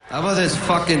How about this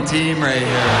fucking team right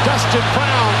here? Dustin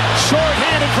Brown,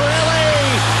 short-handed for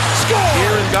LA. Score!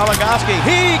 Here is Goligoski.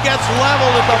 He gets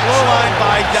leveled at the blue line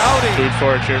by Doughty.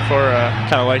 Cheered for,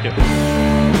 kind of like it.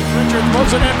 Richard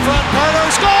throws it in front.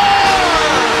 Carter score!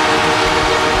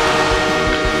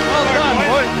 Well done,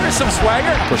 boy. There's some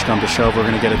swagger. Push come to shove, we're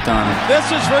going to get it done. This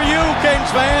is for you,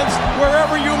 Kings fans,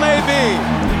 wherever you may be.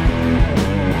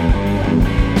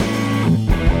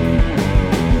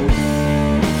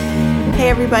 Hey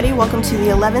everybody, welcome to the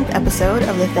 11th episode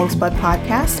of the Thanks Bud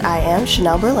podcast. I am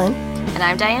Chanel Berlin. And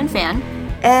I'm Diane Fan.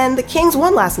 And the Kings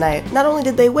won last night. Not only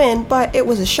did they win, but it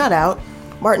was a shutout.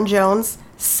 Martin Jones,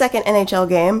 second NHL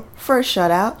game, first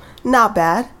shutout. Not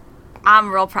bad.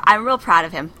 I'm real proud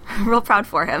of him. I'm real proud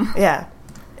for him. Yeah.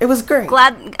 It was great.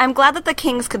 I'm glad that the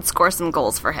Kings could score some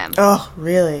goals for him. Oh,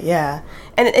 really? Yeah.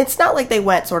 And it's not like they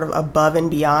went sort of above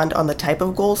and beyond on the type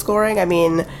of goal scoring. I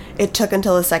mean, it took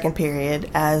until the second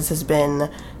period, as has been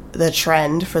the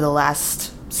trend for the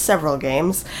last several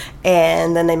games,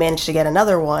 and then they managed to get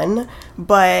another one.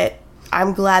 But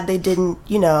I'm glad they didn't,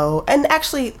 and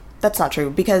actually, that's not true,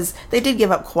 because they did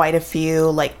give up quite a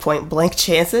few, point-blank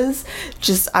chances.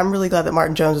 I'm really glad that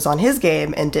Martin Jones was on his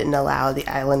game and didn't allow the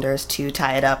Islanders to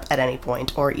tie it up at any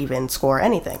point or even score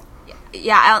anything.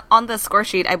 Yeah, on the score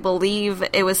sheet, I believe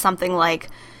it was something like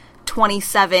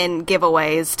 27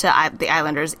 giveaways to the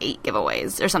Islanders' 8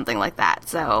 giveaways, or something like that.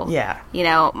 So, yeah.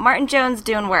 Martin Jones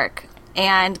doing work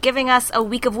and giving us a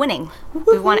week of winning.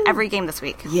 Woo-hoo. We've won every game this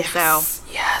week. Yes.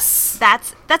 So, yes.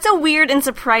 That's a weird and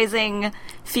surprising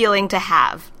feeling to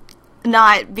have.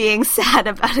 Not being sad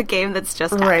about a game that's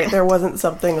just happened. Right, there wasn't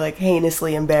something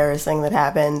heinously embarrassing that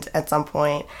happened at some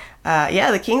point.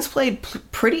 The Kings played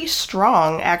pretty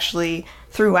strong, actually,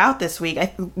 throughout this week.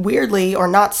 Weirdly, or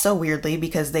not so weirdly,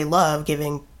 because they love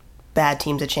giving bad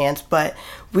teams a chance, but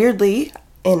weirdly,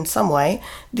 in some way,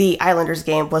 the Islanders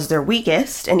game was their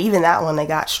weakest, and even that one they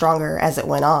got stronger as it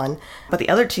went on. But the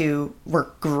other two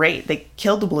were great. They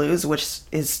killed the Blues, which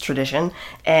is tradition,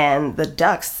 and the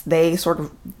Ducks, they sort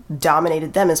of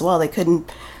dominated them as well. They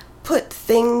couldn't put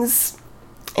things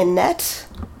in net,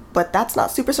 but that's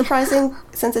not super surprising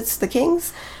since it's the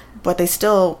Kings. But they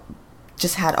still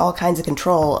just had all kinds of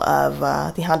control of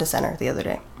the Honda Center the other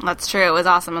day. That's true. It was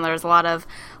awesome, and there was a lot of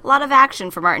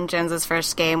action for Martin Jones's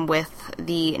first game with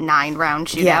the 9-round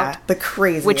shootout. Yeah, the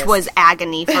craziest. Which was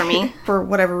agony for me. For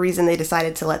whatever reason, they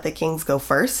decided to let the Kings go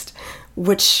first,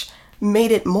 which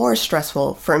made it more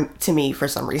stressful to me for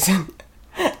some reason.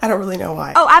 I don't really know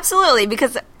why. Oh, absolutely,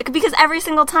 because every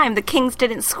single time the Kings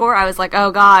didn't score, I was like,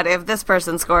 oh god, if this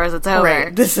person scores, it's over.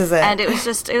 Right, this is it. And it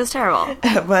was terrible.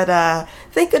 But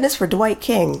thank goodness for Dwight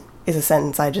King is a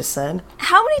sentence I just said.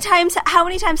 How many times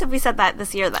have we said that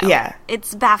this year, though? Yeah.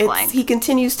 It's baffling. He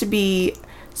continues to be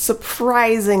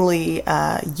surprisingly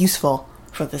useful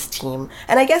for this team.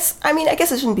 And I guess it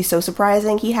shouldn't be so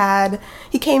surprising. He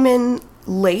came in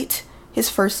late his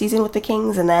first season with the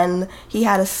Kings, and then he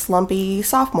had a slumpy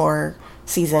sophomore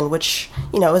season, which,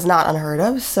 is not unheard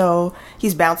of. So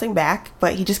he's bouncing back,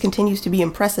 but he just continues to be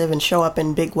impressive and show up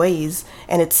in big ways,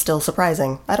 and it's still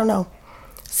surprising. I don't know.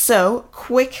 So,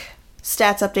 quick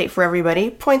stats update for everybody.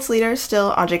 Points leader,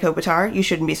 still Anze Kopitar. You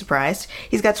shouldn't be surprised.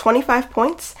 He's got 25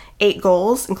 points, 8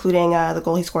 goals, including the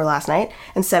goal he scored last night,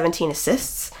 and 17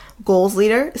 assists. Goals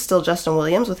leader is still Justin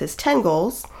Williams with his 10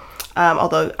 goals.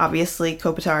 Although, obviously,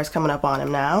 Kopitar is coming up on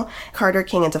him now. Carter,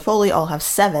 King, and Toffoli all have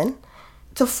 7.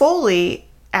 Toffoli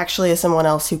actually is someone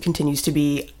else who continues to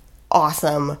be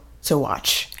awesome to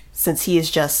watch, since he is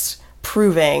just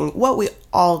proving what we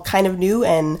all kind of knew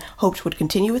and hoped would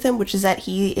continue with him, which is that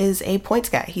he is a points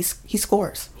guy. He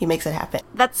scores. He makes it happen.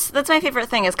 That's my favorite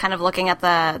thing, is kind of looking at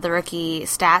the rookie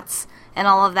stats and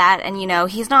all of that. And,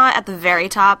 he's not at the very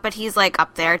top, but he's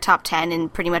up there, top 10 in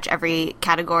pretty much every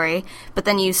category. But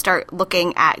then you start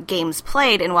looking at games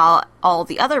played, and while all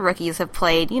the other rookies have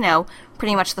played,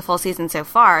 pretty much the full season so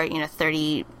far,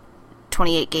 30,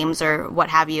 28 games or what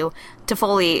have you,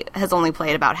 Toffoli has only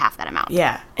played about half that amount.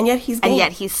 Yeah, and yet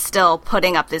he's still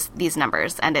putting up these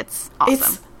numbers, and it's awesome.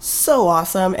 It's so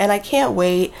awesome, and I can't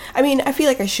wait. I mean, I feel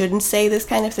like I shouldn't say this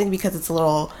kind of thing because it's a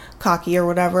little cocky or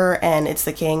whatever, and it's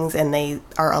the Kings, and they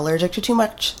are allergic to too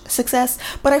much success,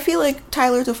 but I feel like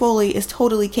Tyler Toffoli is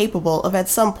totally capable of at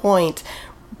some point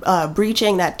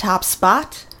breaching that top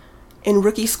spot in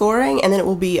rookie scoring, and then it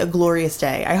will be a glorious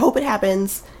day. I hope it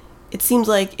happens. It seems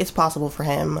like it's possible for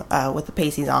him with the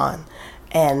pace he's on,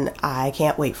 and I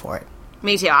can't wait for it.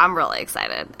 Me too. I'm really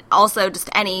excited. Also, just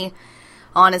any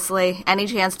Honestly, any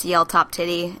chance to yell top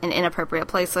titty in inappropriate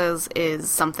places is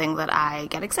something that I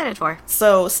get excited for.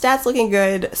 So, stats looking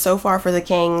good so far for the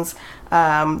Kings.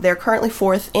 They're currently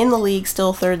 4th in the league,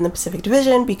 still 3rd in the Pacific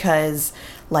Division because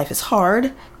life is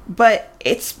hard. But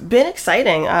it's been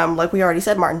exciting. Like we already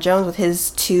said, Martin Jones with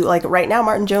his 2... Like, right now,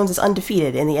 Martin Jones is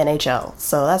undefeated in the NHL.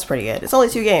 So, that's pretty good. It's only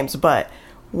 2 games, but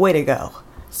way to go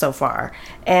so far.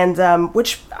 And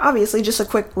which obviously just a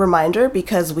quick reminder,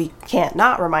 because we can't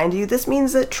not remind you, this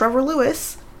means that Trevor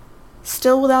Lewis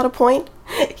still without a point.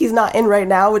 He's not in right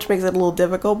now, which makes it a little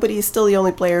difficult, but he's still the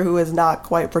only player who is not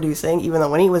quite producing, even though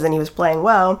when he was in, he was playing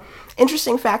well.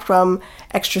 Interesting fact from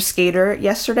Extra Skater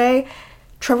yesterday,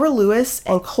 Trevor Lewis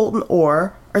and Colton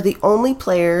Orr are the only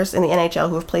players in the NHL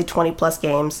who have played 20 plus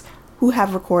games who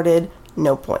have recorded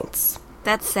no points.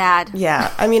 That's sad.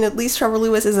 Yeah, I mean, at least Trevor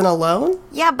Lewis isn't alone.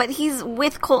 Yeah, but he's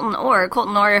with Colton Orr.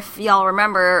 Colton Orr, if y'all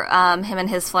remember, him and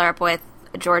his flare-up with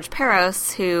George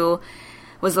Peros, who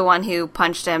was the one who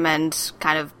punched him and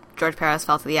kind of George Peros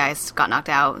fell to the ice, got knocked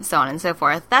out, so on and so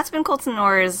forth. That's been Colton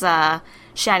Orr's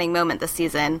shining moment this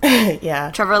season.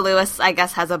 Yeah. Trevor Lewis, I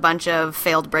guess, has a bunch of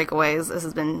failed breakaways. This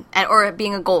has been... Or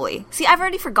being a goalie. See, I've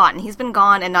already forgotten. He's been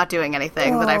gone and not doing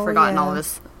anything, that I've forgotten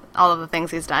all of the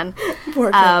things he's done.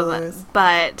 Poor Trevor Lewis.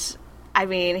 But, I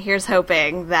mean, here's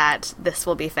hoping that this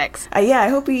will be fixed. Yeah, I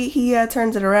hope he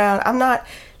turns it around. I'm not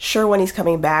sure when he's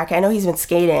coming back. I know he's been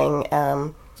skating,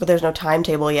 but there's no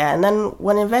timetable yet. And then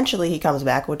when eventually he comes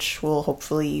back, which will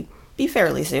hopefully be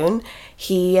fairly soon,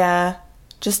 he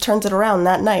just turns it around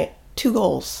that night. 2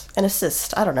 goals, an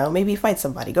assist. I don't know, maybe fight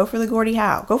somebody. Go for the Gordie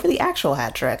Howe. Go for the actual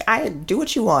hat trick. Do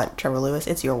what you want, Trevor Lewis.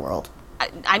 It's your world.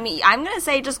 I mean, I'm going to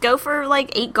say just go for,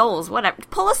 8 goals, whatever.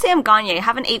 Pull a Sam Gagner,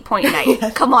 have an 8-point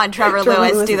night. Come on, Trevor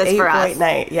Lewis, do this for us. 8-point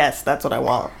night, yes, that's what I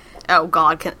want. Oh,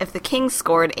 God, if the Kings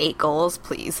scored 8 goals,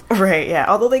 please. Right, yeah,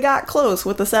 although they got close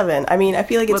with the 7. I mean, I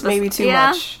feel like it's maybe too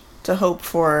much to hope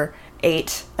for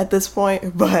 8 at this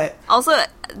point, but... Also,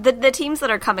 the teams that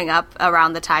are coming up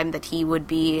around the time that he would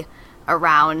be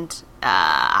around,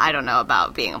 I don't know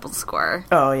about being able to score.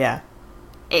 Oh, yeah.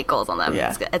 8 goals on them.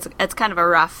 Yeah. It's kind of a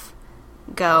rough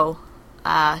go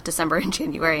December and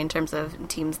January in terms of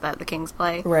teams that the Kings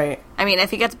play. Right. I mean,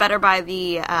 if he gets better by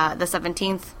the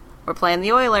 17th, we're playing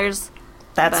the Oilers.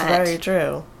 That's very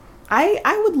true.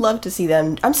 I would love to see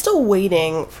them. I'm still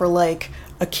waiting for,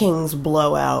 a Kings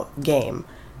blowout game.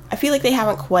 I feel like they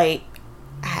haven't quite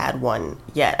had one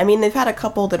yet. I mean, they've had a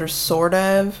couple that are sort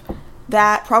of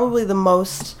that. Probably the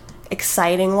most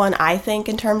exciting one, I think,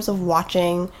 in terms of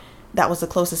watching, that was the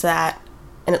closest that,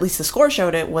 and at least the score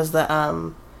showed it, was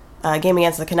the game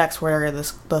against the Canucks where the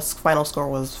final score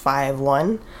was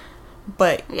 5-1.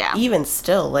 But even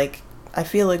still, I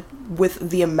feel like with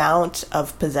the amount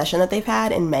of possession that they've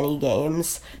had in many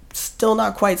games, still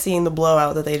not quite seeing the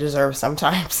blowout that they deserve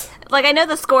sometimes. I know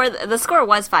the score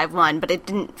was 5-1, but it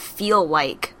didn't feel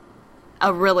like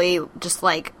a really just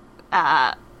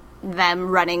them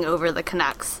running over the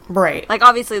Canucks. Right.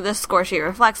 Obviously the score sheet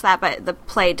reflects that, but the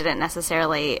play didn't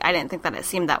necessarily, I didn't think that it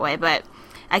seemed that way, but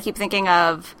I keep thinking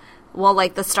of,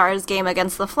 the Stars game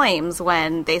against the Flames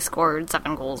when they scored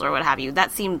 7 goals or what have you.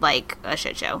 That seemed like a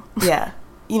shit show. Yeah.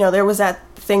 There was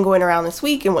that thing going around this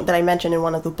week and that I mentioned in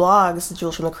one of the blogs,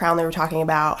 Jules from the Crown, they were talking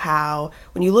about how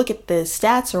when you look at the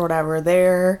stats or whatever,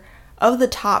 they're of the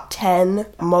top 10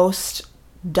 most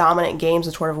dominant games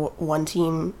in sort of one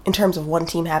team, in terms of one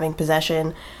team having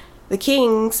possession. The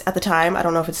Kings, at the time, I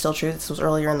don't know if it's still true, this was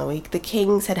earlier in the week, the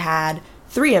Kings had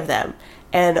 3 of them.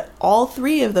 And all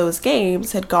 3 of those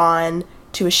games had gone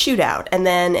to a shootout. And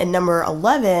then in number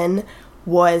 11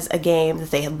 was a game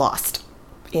that they had lost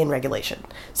in regulation.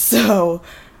 So,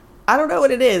 I don't know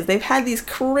what it is. They've had these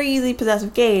crazy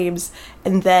possessive games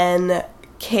and then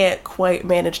can't quite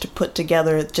manage to put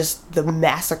together just the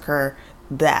massacre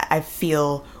that I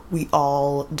feel we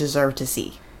all deserve to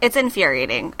see. It's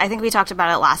infuriating. I think we talked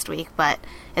about it last week, but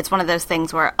it's one of those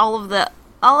things where all of the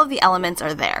elements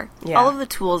are there. Yeah. All of the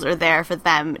tools are there for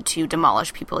them to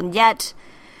demolish people, and yet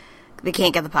they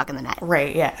can't get the puck in the net.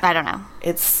 Right, yeah. I don't know.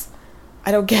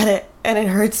 I don't get it, and it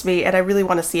hurts me, and I really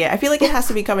want to see it. I feel like it has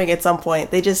to be coming at some point.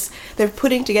 They're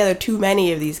putting together too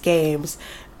many of these games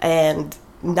and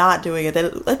not doing it.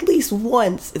 That at least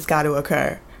once it's got to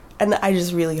occur. And I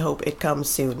just really hope it comes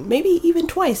soon. Maybe even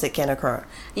twice it can occur.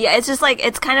 Yeah, it's just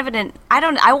it's kind of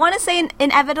I want to say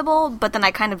inevitable, but then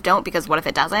I kind of don't, because what if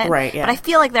it doesn't? Right, yeah. But I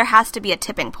feel like there has to be a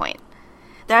tipping point.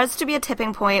 There has to be a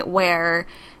tipping point where,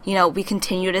 we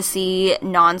continue to see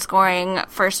non-scoring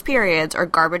first periods or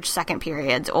garbage second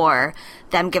periods, or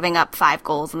them giving up 5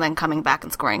 goals and then coming back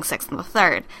and scoring 6 in the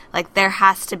third. There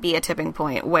has to be a tipping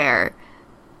point where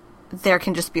there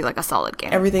can just be like a solid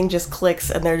game. Everything just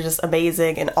clicks and they're just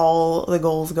amazing and all the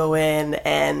goals go in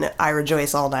and I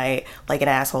rejoice all night like an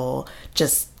asshole,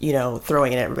 just,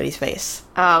 throwing it at everybody's face.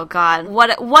 Oh God,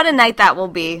 what a night that will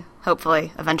be,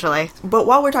 hopefully, eventually. But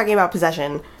while we're talking about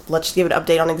possession, let's just give an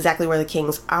update on exactly where the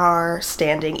Kings are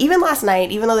standing. Even last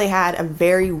night, even though they had a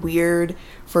very weird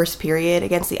first period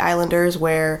against the Islanders,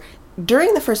 where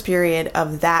during the first period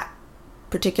of that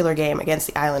particular game against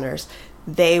the Islanders,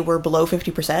 they were below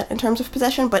 50% in terms of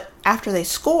possession, but after they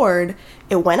scored,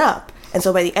 it went up. And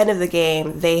so by the end of the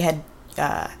game, they had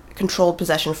controlled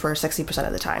possession for 60%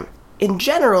 of the time. In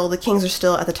general, the Kings are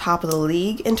still at the top of the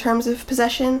league in terms of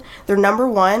possession. They're number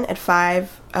one at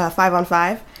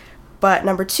 5-on-5, but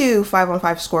number two,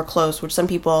 5-on-5 score close, which some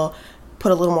people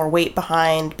put a little more weight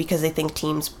behind because they think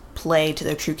teams play to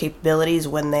their true capabilities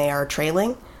when they are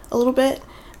trailing a little bit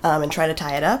and try to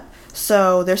tie it up.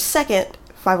 So their second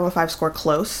 5-on-5 score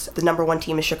close. The number one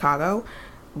team is Chicago,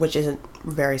 which isn't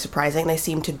very surprising. They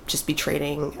seem to just be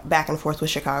trading back and forth with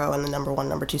Chicago in the number one,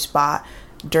 number two spot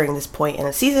during this point in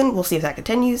the season. We'll see if that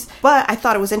continues. But I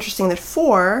thought it was interesting that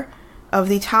 4 of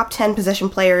the top 10 possession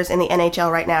players in the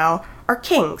NHL right now are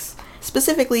Kings.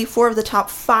 Specifically, 4 of the top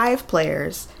 5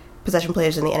 possession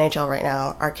players in the NHL right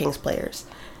now are Kings players,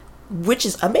 which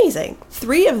is amazing.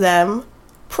 3 of them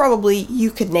probably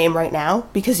you could name right now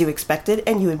because you expected,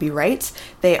 and you would be right.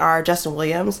 They are Justin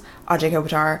Williams, Anze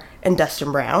Kopitar, and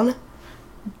Dustin Brown.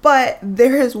 But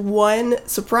there is one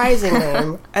surprising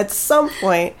name. At some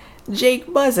point, Jake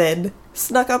Muzzin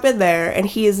snuck up in there, and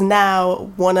he is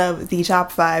now one of the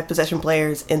top 5 possession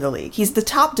players in the league. He's the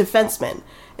top defenseman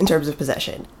in terms of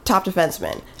possession. Top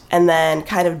defenseman. And then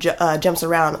kind of jumps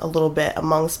around a little bit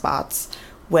among spots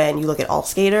when you look at all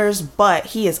skaters, but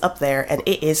he is up there, and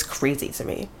it is crazy to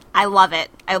me. I love it.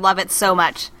 I love it so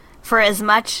much. For as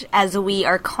much as we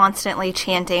are constantly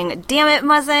chanting, damn it,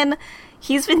 Muzzin,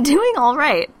 he's been doing all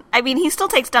right. I mean, he still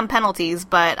takes dumb penalties,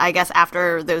 but I guess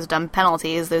after those dumb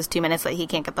penalties, those 2 minutes that he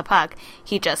can't get the puck,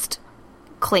 he just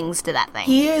clings to that thing.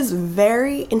 He is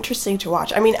very interesting to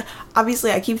watch. I mean,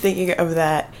 obviously, I keep thinking of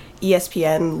that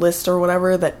ESPN list or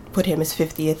whatever that put him as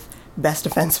 50th best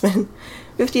defenseman.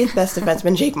 50th best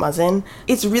defenseman, Jake Muzzin.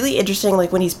 It's really interesting,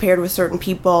 like, when he's paired with certain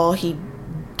people, he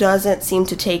doesn't seem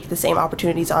to take the same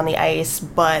opportunities on the ice,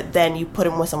 but then you put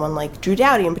him with someone like Drew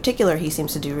Doughty in particular, he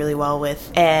seems to do really well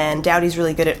with, and Doughty's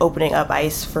really good at opening up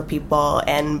ice for people,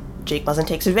 and Jake Muzzin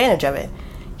takes advantage of it.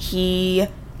 He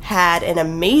had an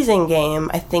amazing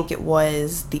game, I think it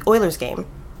was the Oilers game,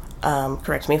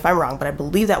 correct me if I'm wrong, but I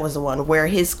believe that was the one where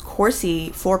his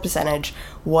Corsi for percentage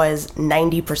was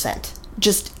 90%.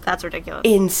 Just that's ridiculous.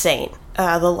 Insane.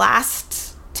 The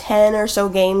last 10 or so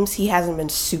games, he hasn't been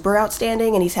super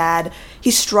outstanding, and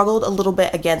he's struggled a little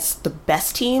bit against the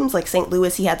best teams, like St.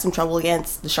 Louis. He had some trouble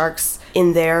against the Sharks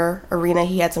in their arena.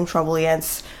 He had some trouble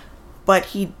against, but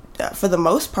he, for the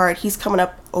most part, he's coming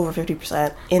up over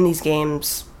 50% in these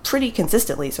games pretty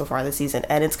consistently so far this season,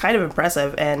 and it's kind of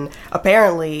impressive. And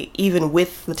apparently, even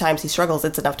with the times he struggles,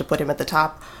 it's enough to put him at the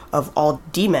top of all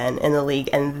D-men in the league,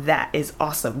 and that is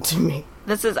awesome to me.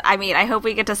 This is, I mean, I hope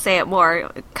we get to say it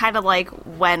more, kind of like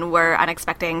when we're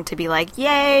unexpecting to be like,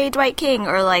 yay, Dwight King,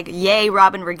 or like, yay,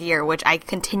 Robin Regeer, which I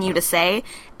continue to say,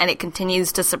 and it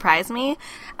continues to surprise me.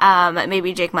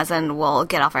 Maybe Jake Muzzin will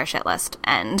get off our shit list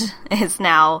and is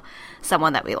now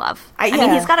someone that we love. I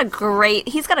mean, he's got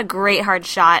a great hard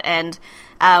shot, and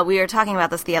we were talking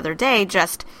about this the other day,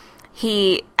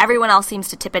 everyone else seems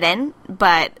to tip it in,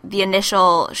 but the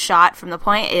initial shot from the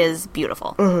point is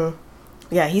beautiful. Mm-hmm.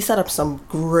 Yeah, he set up some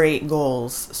great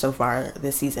goals so far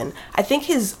this season. I think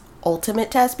his ultimate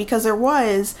test, because there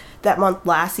was that month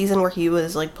last season where he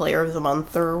was like player of the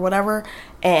month or whatever,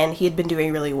 and he had been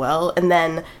doing really well, and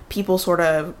then people sort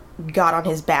of got on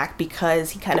his back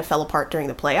because he kind of fell apart during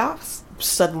the playoffs.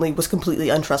 Suddenly was completely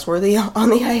untrustworthy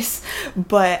on the ice.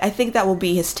 But I think that will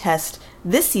be his test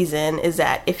this season, is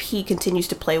that if he continues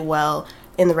to play well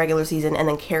in the regular season and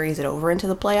then carries it over into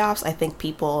the playoffs, I think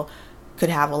people could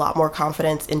have a lot more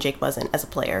confidence in Jake Muzzin as a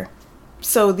player.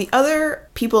 So the other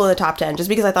people in the top 10, just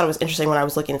because I thought it was interesting when I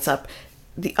was looking this up,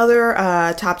 the other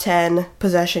top 10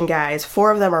 possession guys, 4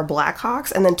 of them are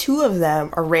Blackhawks, and then 2 of them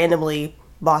are randomly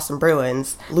Boston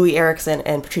Bruins, Louis Eriksson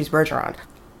and Patrice Bergeron.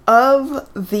 Of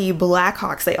the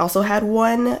Blackhawks, they also had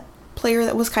one player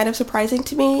that was kind of surprising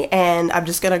to me, and I'm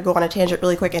just going to go on a tangent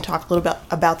really quick and talk a little bit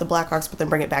about the Blackhawks, but then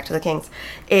bring it back to the Kings,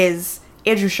 is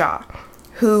Andrew Shaw,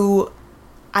 who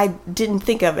I didn't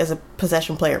think of as a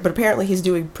possession player, but apparently he's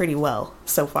doing pretty well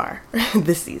so far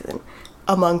this season.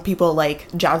 Among people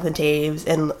like Jonathan Taves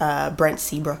and Brent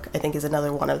Seabrook, I think is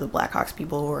another one of the Blackhawks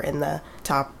people who are in the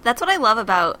top. That's what I love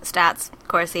about stats,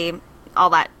 Corsi. all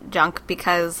that junk,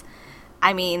 because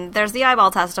I mean, there's the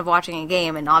eyeball test of watching a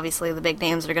game, and obviously the big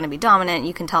names are going to be dominant.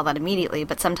 You can tell that immediately,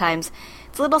 but sometimes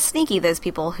it's a little sneaky, those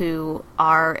people who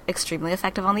are extremely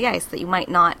effective on the ice that you might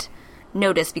not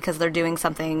notice because they're doing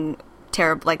something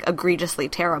terrible, like egregiously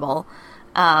terrible.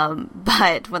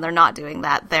 But when they're not doing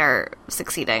that, they're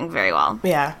succeeding very well.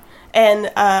 Yeah.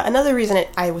 And another reason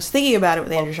I was thinking about it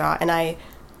with Andrew Shaw, and I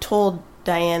told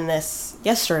Diane this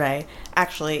yesterday,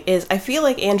 actually, is I feel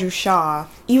like Andrew Shaw,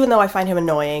 even though I find him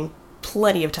annoying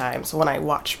plenty of times when I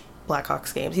watch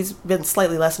Blackhawks games, he's been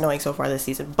slightly less annoying so far this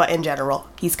season, but in general,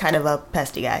 he's kind of a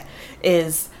pesty guy,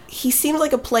 he seems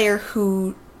like a player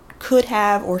who could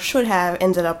have or should have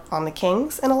ended up on the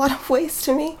Kings in a lot of ways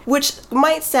to me, which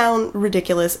might sound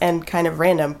ridiculous and kind of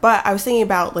random, but I was thinking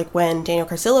about like when Daniel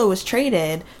Carcillo was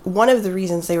traded, one of the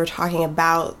reasons they were talking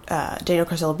about Daniel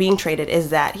Carcillo being traded is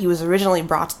that he was originally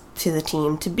brought to the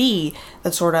team to be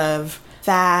that sort of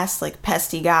fast, like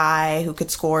pesty guy who could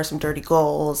score some dirty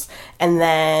goals, and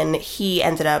then he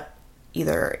ended up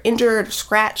either injured or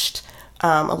scratched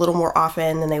a little more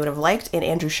often than they would have liked, and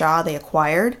Andrew Shaw, they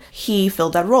acquired, he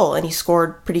filled that role, and he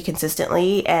scored pretty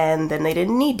consistently, and then they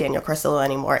didn't need Daniel Carcillo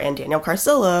anymore, and Daniel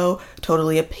Carcillo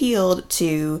totally appealed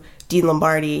to Dean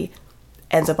Lombardi,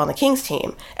 ends up on the Kings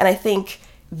team, and I think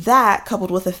that,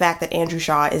 coupled with the fact that Andrew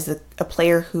Shaw is a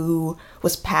player who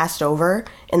was passed over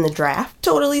in the draft,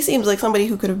 totally seems like somebody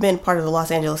who could have been part of the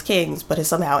Los Angeles Kings, but has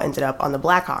somehow ended up on the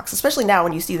Blackhawks, especially now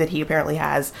when you see that he apparently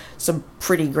has some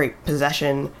pretty great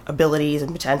possession abilities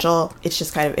and potential. It's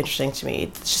just kind of interesting to me.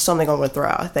 It's just something I'm going to throw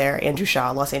out there. Andrew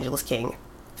Shaw, Los Angeles King,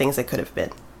 things that could have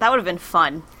been. That would have been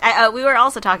fun. We were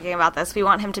also talking about this. We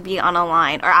want him to be on a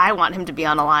line, or I want him to be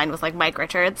on a line with, like, Mike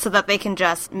Richards so that they can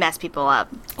just mess people up.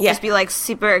 Yeah. Just be, like,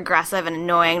 super aggressive and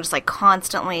annoying, just, like,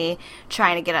 constantly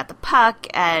trying to get at the puck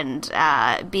and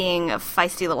being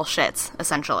feisty little shits,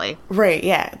 essentially. Right,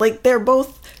 yeah. Like, they're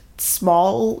both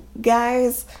small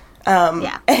guys,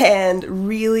 and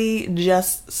really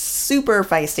just super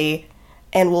feisty,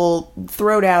 and will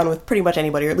throw down with pretty much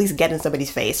anybody, or at least get in somebody's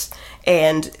face,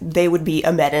 and they would be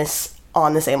a menace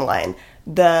on the same line.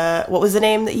 What was the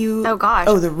name that you... Oh, gosh.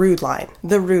 Oh, the rude line.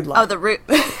 The rude line. Oh, the rude...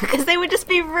 Because they would just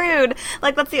be rude.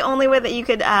 Like, that's the only way that you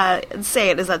could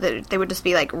say it, is that they would just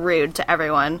be, like, rude to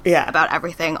everyone about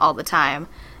everything all the time.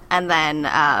 And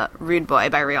then Rude Boy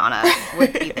by Rihanna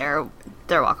would be their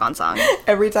walk-on song.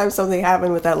 Every time something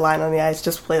happened with that line on the ice,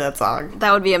 just play that song.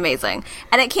 That would be amazing.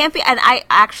 And it can't be... And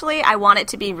I want it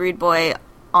to be Rude Boy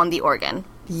on the organ.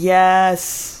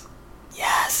 Yes.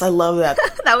 Yes, I love that.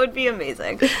 That would be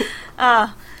amazing.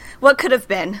 What could have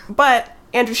been? But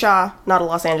Andrew Shaw, not a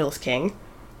Los Angeles King.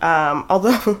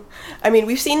 Although, I mean,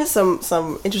 we've seen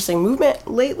some interesting movement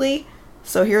lately.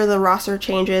 So here are the roster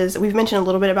changes. We've mentioned a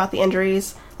little bit about the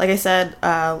injuries. Like I said,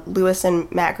 Lewis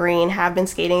and Matt Green have been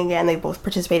skating again. They both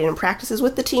participated in practices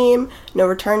with the team. No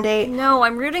return date. No,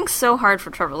 I'm rooting so hard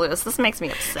for Trevor Lewis. This makes me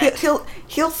upset.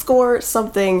 He'll score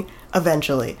something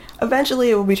eventually.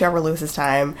 Eventually it will be Trevor Lewis's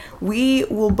time. We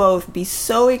will both be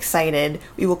so excited.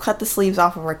 We will cut the sleeves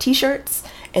off of our t-shirts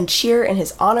and cheer in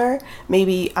his honor.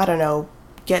 Maybe, I don't know,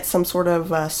 get some sort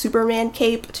of Superman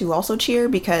cape to also cheer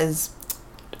because...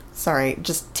 Sorry,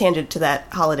 just tangent to that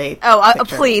holiday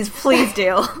picture. Please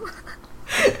do.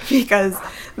 Because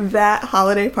that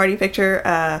holiday party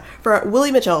picture, for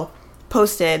Willie Mitchell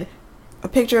posted a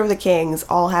picture of the Kings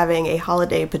all having a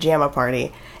holiday pajama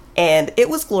party. And it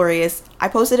was glorious. I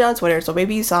posted it on Twitter, so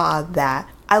maybe you saw that.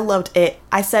 I loved it.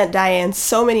 I sent Diane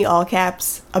so many all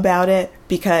caps about it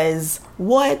because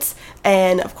what?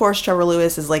 And of course Trevor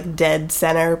Lewis is like dead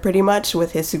center pretty much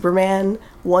with his Superman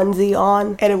onesie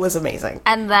on, and it was amazing.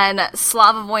 And then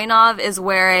Slava Voinov is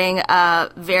wearing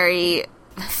a very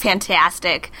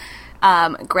fantastic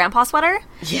grandpa sweater.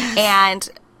 Yes.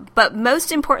 But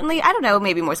most importantly, I don't know,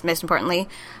 maybe most importantly,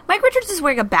 Mike Richards is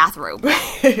wearing a bathrobe.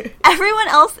 Everyone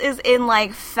else is in,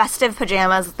 like, festive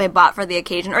pajamas that they bought for the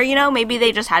occasion. Or, you know, maybe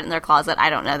they just had it in their closet.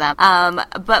 I don't know them.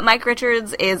 But Mike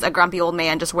Richards is a grumpy old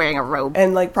man just wearing a robe.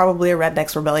 And, like, probably a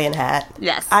Rednecks Rebellion hat.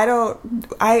 Yes.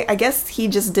 I guess he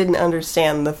just didn't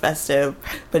understand the festive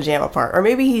pajama part. Or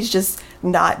maybe he's just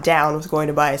not down with going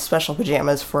to buy special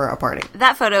pajamas for a party.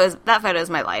 That photo is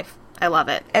my life. I love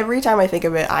it. Every time I think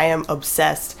of it, I am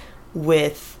obsessed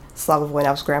with Slava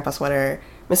Voinov's grandpa sweater,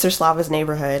 Mr. Slava's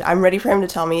Neighborhood. I'm ready for him to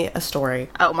tell me a story.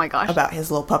 Oh my gosh. About his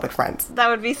little puppet friends. That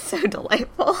would be so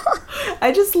delightful.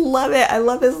 I just love it. I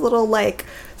love his little, like,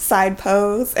 side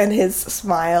pose and his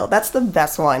smile. That's the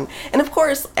best one. And of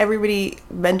course, everybody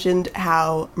mentioned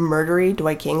how murdery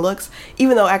Dwight King looks,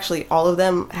 even though actually all of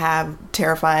them have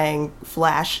terrifying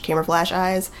camera flash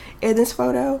eyes in this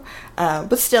photo.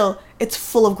 But still, it's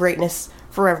full of greatness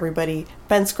for everybody.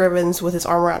 Ben Scrivens with his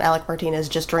arm around Alec Martinez,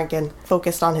 just drinking,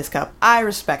 focused on his cup. I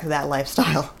respect that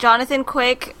lifestyle. Jonathan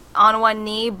Quick on one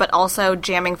knee, but also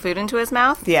jamming food into his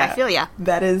mouth. Yeah. I feel ya.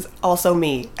 That is also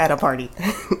me at a party.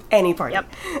 Any party.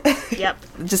 Yep.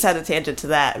 Just had a tangent to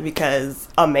that because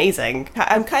amazing.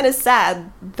 I'm kind of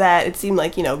sad that it seemed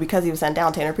like, because he was sent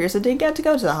down, Tanner Pearson didn't get to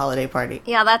go to the holiday party.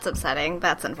 Yeah, that's upsetting.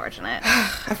 That's unfortunate.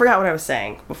 I forgot what I was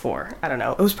saying before. I don't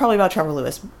know. It was probably about Trevor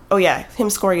Lewis. Oh yeah, him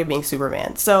scoring and being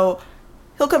Superman. So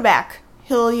he'll come back.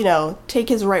 He'll, take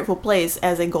his rightful place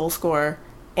as a goal scorer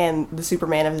and the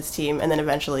Superman of his team, and then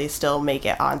eventually still make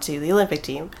it onto the Olympic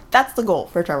team. That's the goal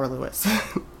for Trevor Lewis.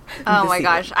 Oh my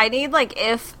gosh. I need,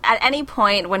 if at any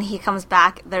point when he comes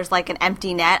back, there's, an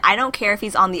empty net, I don't care if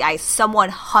he's on the ice. Someone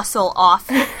hustle off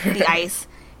the ice,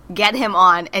 get him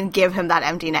on, and give him that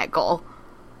empty net goal.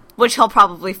 Which he'll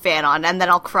probably fan on, and then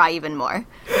I'll cry even more.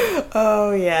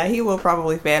 Oh, yeah, he will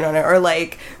probably fan on it. Or,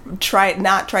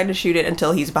 not try to shoot it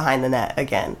until he's behind the net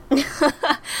again.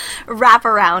 Wrap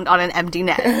around on an empty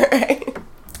net. Right.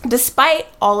 Despite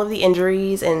all of the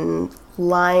injuries and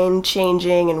line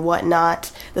changing and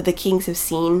whatnot that the Kings have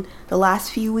seen the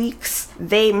last few weeks,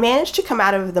 they managed to come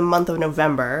out of the month of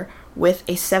November with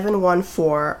a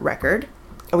 7-1-4 record.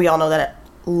 And we all know that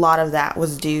a lot of that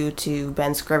was due to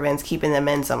Ben Scrivens keeping them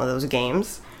in some of those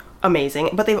games. Amazing.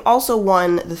 But they've also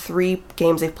won the 3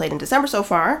 games they've played in December so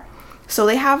far. So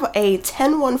they have a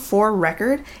 10-1-4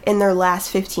 record in their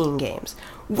last 15 games,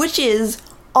 which is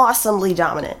awesomely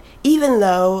dominant. Even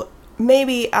though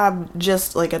maybe I'm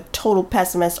just a total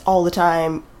pessimist all the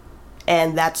time,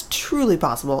 and that's truly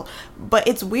possible. But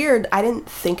it's weird. I didn't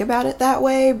think about it that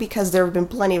way because there have been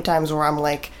plenty of times where I'm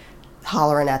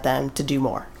hollering at them to do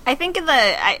more. I think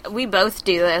we both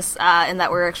do this in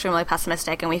that we're extremely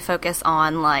pessimistic and we focus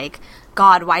on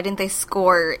God, why didn't they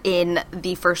score in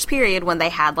the first period when they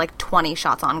had 20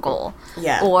 shots on goal?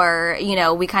 Yeah. Or,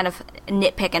 we kind of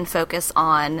nitpick and focus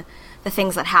on the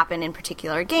things that happen in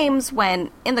particular games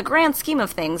when, in the grand scheme of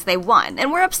things, they won.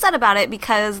 And we're upset about it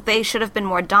because they should have been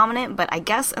more dominant, but I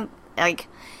guess, at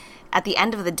the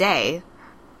end of the day,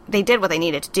 they did what they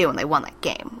needed to do and they won that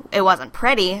game. It wasn't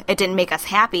pretty. It didn't make us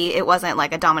happy. It wasn't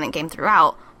a dominant game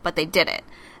throughout, but they did it.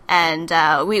 And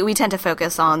we tend to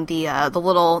focus on the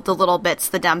little bits,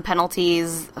 the dumb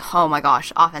penalties. Oh my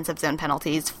gosh, offensive zone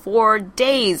penalties for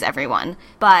days, everyone.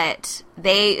 But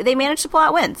they managed to pull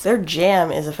out wins. Their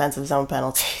jam is offensive zone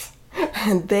penalties.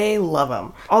 And they love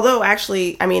them. Although,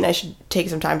 actually, I should take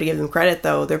some time to give them credit,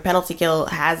 though. Their penalty kill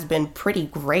has been pretty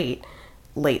great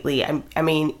lately.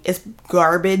 It's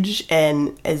garbage,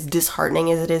 and as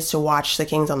disheartening as it is to watch the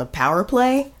Kings on the power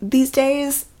play these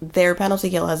days, their penalty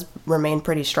kill has remained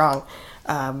pretty strong.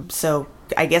 So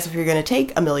I guess if you're going to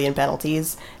take a million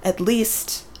penalties, at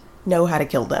least know how to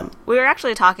kill them. We were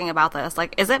actually talking about this.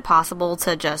 Is it possible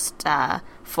to just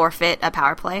forfeit a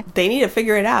power play? They need to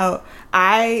figure it out.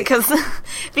 Because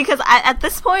at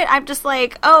this point, I'm just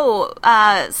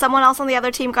someone else on the other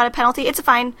team got a penalty. It's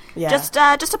fine. Yeah.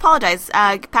 Just apologize.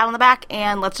 Pat on the back,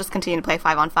 and let's just continue to play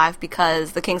 5-on-5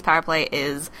 because the Kings power play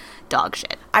is dog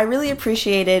shit. I really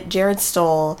appreciated Jared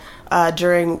Stoll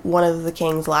during one of the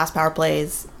Kings' last power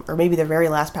plays, or maybe the very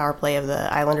last power play of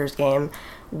the Islanders game,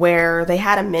 where they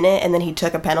had a minute and then he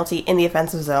took a penalty in the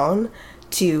offensive zone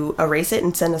to erase it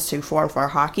and send us to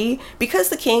 4-on-4 hockey. Because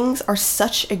the Kings are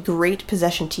such a great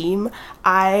possession team,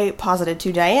 I posited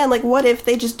to Diane, what if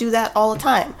they just do that all the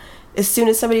time? As soon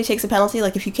as somebody takes a penalty,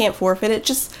 if you can't forfeit it,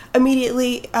 just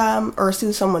immediately, or as soon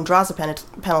as someone draws a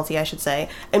penalty, I should say,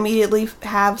 immediately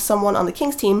have someone on the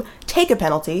Kings team take a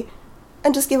penalty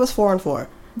and just give us 4-on-4.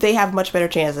 They have much better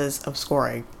chances of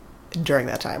scoring during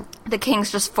that time. The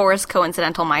Kings just force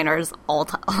coincidental minors all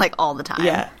the time.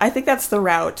 Yeah, I think that's the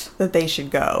route that they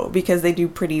should go because they do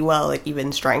pretty well at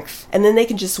even strength. And then they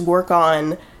can just work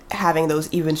on having those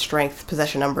even strength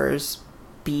possession numbers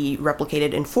be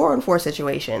replicated in 4-on-4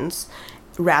 situations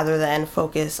rather than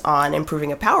focus on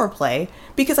improving a power play,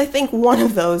 because I think one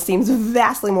of those seems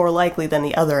vastly more likely than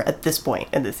the other at this point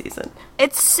in the season.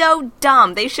 It's so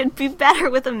dumb. They should be better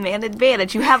with a man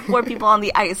advantage. You have more people on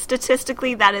the ice.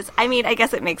 Statistically, that is, I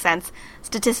guess it makes sense.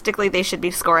 Statistically, they should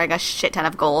be scoring a shit ton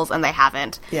of goals, and they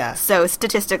haven't. Yeah. So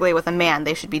statistically, with a man,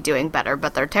 they should be doing better,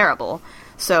 but they're terrible.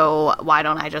 So why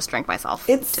don't I just drink myself?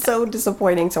 It's so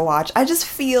disappointing to watch. I just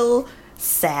feel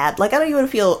sad. I don't even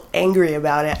feel angry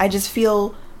about it. I just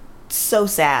feel so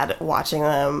sad watching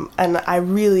them, and I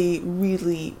really,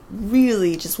 really,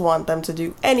 really just want them to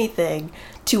do anything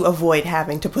to avoid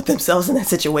having to put themselves in that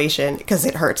situation because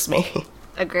it hurts me.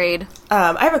 Agreed.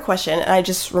 I have a question, and I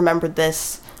just remembered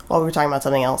this while we were talking about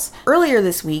something else. Earlier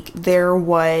this week, there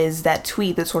was that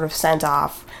tweet that sort of sent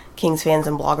off Kings fans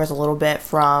and bloggers a little bit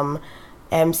from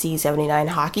MC79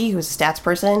 Hockey, who's a stats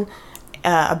person,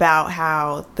 about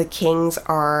how the Kings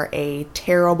are a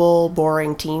terrible,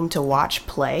 boring team to watch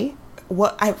play.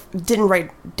 What I didn't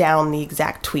write down the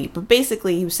exact tweet, but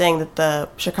basically he was saying that the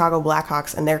Chicago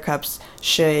Blackhawks and their Cups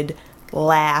should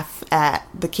laugh at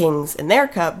the Kings in their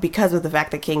Cup because of the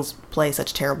fact that Kings play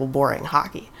such terrible, boring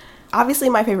hockey. Obviously,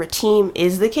 my favorite team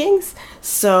is the Kings,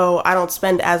 so I don't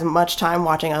spend as much time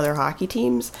watching other hockey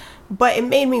teams, but it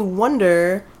made me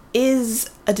wonder, is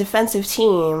a defensive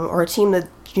team or a team that,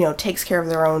 takes care of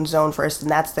their own zone first and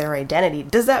that's their identity,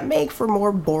 does that make for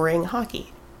more boring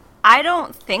hockey? I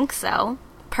don't think so,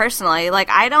 personally.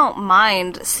 I don't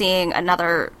mind seeing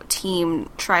another team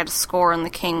try to score and the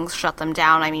Kings shut them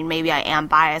down. I mean, maybe I am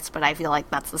biased, but I feel like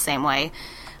that's the same way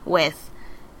with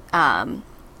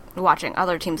watching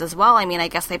other teams as well. I mean, I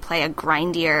guess they play a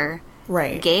grindier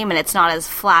game, and it's not as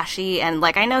flashy. And,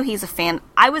 I know he's a fan.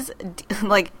 I was,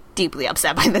 deeply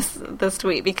upset by this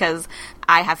tweet because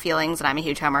I have feelings and I'm a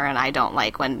huge Hummer and I don't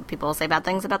like when people say bad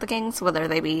things about the Kings, whether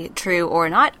they be true or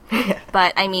not.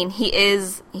 But I mean,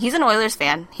 he's an Oilers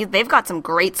fan. They've got some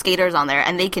great skaters on there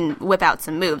and they can whip out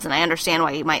some moves, and I understand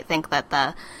why you might think that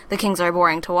the Kings are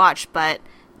boring to watch, but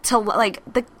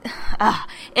it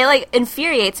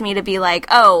infuriates me to be like,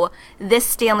 oh, this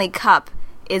Stanley Cup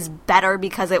is better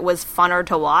because it was funner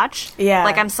to watch. Yeah.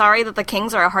 I'm sorry that the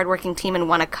Kings are a hardworking team and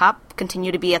won a cup,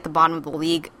 continue to be at the bottom of the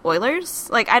league Oilers.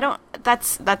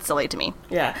 That's silly to me.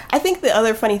 Yeah. I think the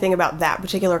other funny thing about that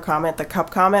particular comment, the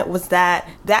cup comment, was that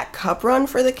cup run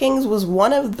for the Kings was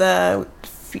one of the,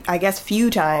 I guess, few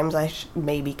times,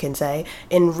 maybe can say,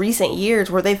 in recent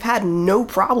years where they've had no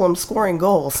problem scoring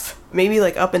goals. Maybe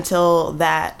up until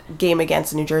that game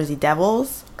against the New Jersey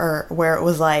Devils, or where it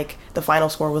was the final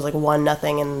score was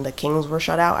 1-0 and the Kings were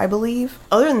shut out, I believe.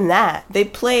 Other than that, they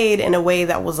played in a way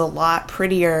that was a lot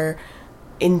prettier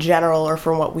in general, or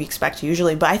from what we expect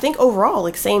usually. But I think overall,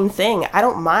 same thing. I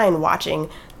don't mind watching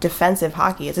defensive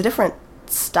hockey. It's a different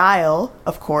style,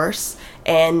 of course,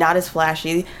 and not as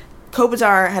flashy.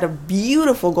 Kopitar had a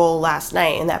beautiful goal last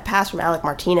night, and that pass from Alec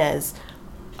Martinez,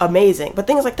 amazing. But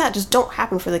things like that just don't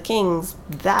happen for the Kings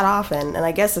that often. And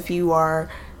I guess if you are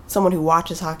someone who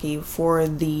watches hockey for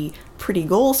the pretty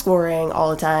goal scoring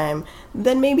all the time,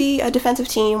 then maybe a defensive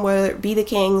team, whether it be the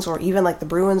Kings or even the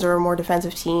Bruins are a more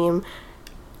defensive team,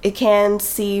 it can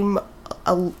seem,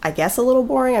 I guess, a little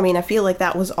boring. I mean, I feel like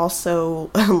that was also,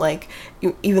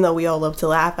 even though we all love to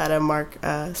laugh at Mark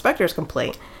Spector's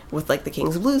complaint with the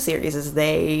Kings Blue series, is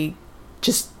they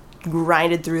just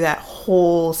grinded through that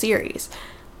whole series.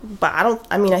 But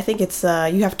I think it's,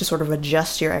 you have to sort of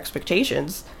adjust your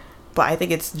expectations. But I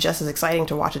think it's just as exciting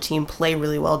to watch a team play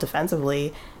really well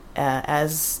defensively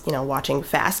as, watching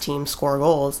fast teams score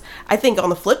goals. I think on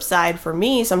the flip side, for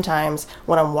me, sometimes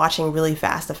when I'm watching really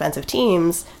fast defensive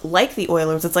teams, like the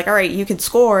Oilers, it's all right, you could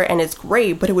score and it's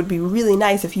great, but it would be really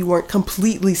nice if you weren't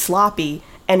completely sloppy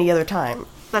any other time.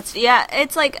 It's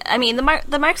the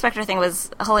Mark Spector thing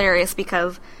was hilarious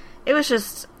because it was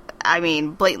just,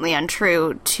 blatantly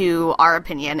untrue to our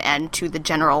opinion and to the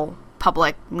general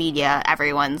public media,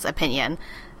 everyone's opinion.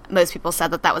 Most people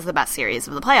said that was the best series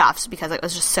of the playoffs because it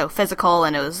was just so physical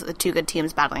and it was the two good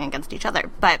teams battling against each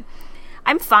other. But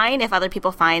I'm fine if other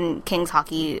people find Kings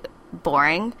hockey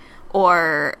boring,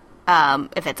 or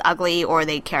if it's ugly or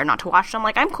they care not to watch them.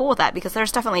 I'm cool with that because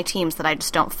there's definitely teams that I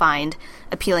just don't find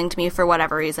appealing to me for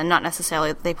whatever reason. Not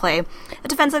necessarily that they play a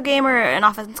defensive game or an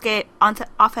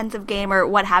offensive game or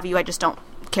what have you. I just don't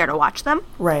care to watch them.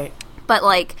 Right. But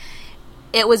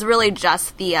it was really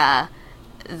just the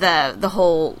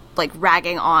whole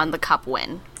ragging on the cup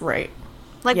win. Right.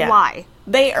 Yeah. Why?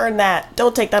 They earned that.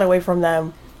 Don't take that away from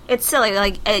them. It's silly.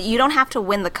 You don't have to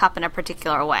win the cup in a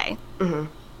particular way. Mm-hmm.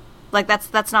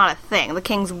 That's not a thing. The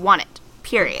Kings won it.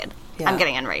 Period. Yeah. I'm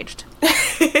getting enraged.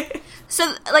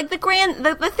 So,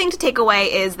 the thing to take away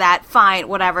is that, fine,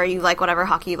 whatever, you like whatever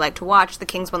hockey you like to watch, the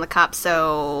Kings won the cup,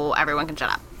 so everyone can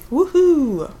shut up.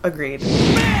 Woohoo! Agreed. Big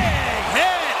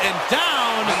hit and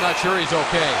down. I'm not sure he's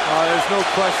okay. There's no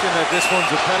question that this one's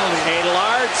a penalty. A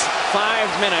large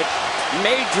 5-minute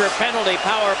major penalty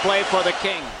power play for the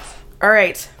Kings. All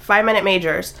right, 5-minute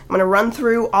majors. I'm going to run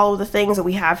through all of the things that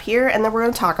we have here, and then we're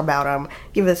going to talk about them.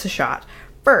 Give this a shot.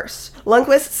 First,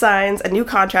 Lundqvist signs a new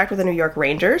contract with the New York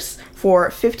Rangers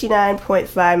for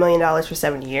 $59.5 million for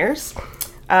 7 years.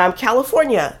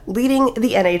 California leading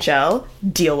the NHL.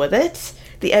 Deal with it.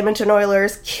 The Edmonton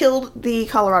Oilers killed the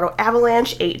Colorado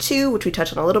Avalanche 8-2, which we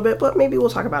touched on a little bit, but maybe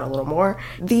we'll talk about a little more.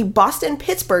 The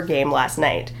Boston-Pittsburgh game last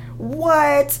night.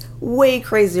 What? Way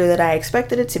crazier than I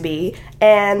expected it to be.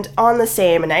 And on the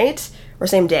same night, or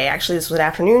same day, actually, this was an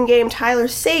afternoon game, Tyler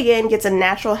Seguin gets a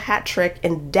natural hat trick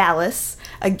in Dallas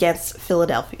against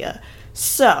Philadelphia.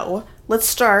 So, let's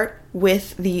start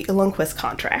with the Lundqvist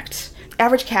contract.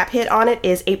 Average cap hit on it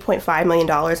is $8.5 million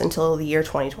until the year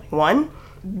 2021.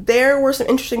 There were some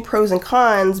interesting pros and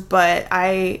cons, but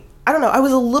I don't know, I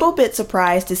was a little bit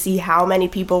surprised to see how many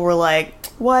people were like,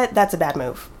 what? That's a bad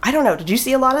move. I don't know, did you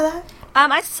see a lot of that?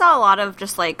 I saw a lot of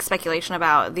just, like, speculation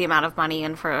about the amount of money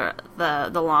and for the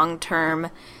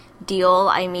long-term deal.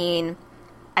 I mean,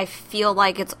 I feel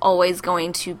like it's always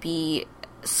going to be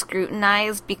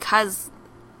scrutinized because,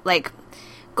 like,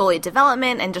 goalie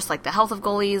development and just, like, the health of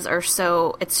goalies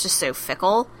it's just so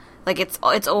fickle. Like, it's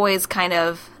always kind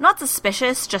of, not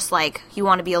suspicious, just, like, you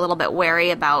want to be a little bit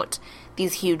wary about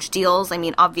these huge deals. I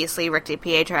mean, obviously, Rick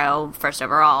DiPietro, first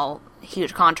overall,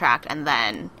 huge contract, and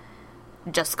then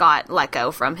just got let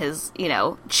go from his,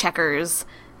 Checkers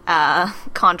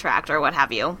contract or what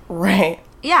have you. Right.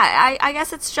 Yeah, I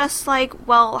guess it's just like,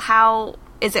 well, how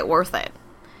is it worth it?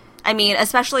 I mean,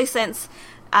 especially since,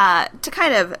 to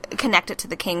kind of connect it to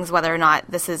the Kings, whether or not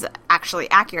this is actually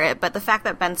accurate, but the fact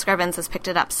that Ben Scrivens has picked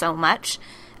it up so much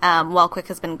while Quick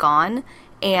has been gone,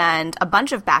 and a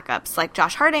bunch of backups, like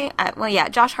Josh Harding.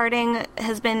 Josh Harding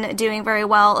has been doing very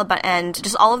well, and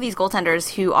just all of these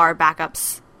goaltenders who are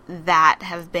backups that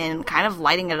have been kind of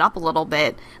lighting it up a little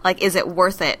bit. Like, is it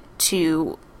worth it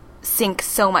to sink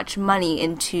so much money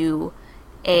into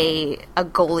a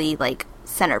goalie, like,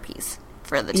 centerpiece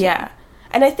for the team? Yeah.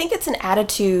 And I think it's an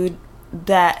attitude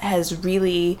that has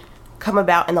really come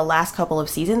about in the last couple of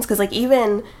seasons, because, like,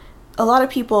 even a lot of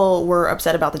people were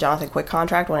upset about the Jonathan Quick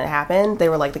contract when it happened. They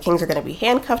were like, the Kings are going to be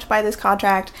handcuffed by this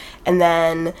contract. And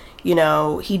then,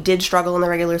 he did struggle in the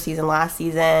regular season last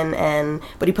season,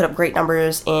 but he put up great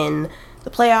numbers in the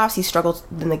playoffs. He struggled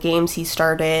in the games he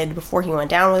started before he went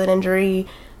down with an injury.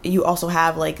 You also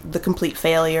have, like, the complete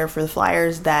failure for the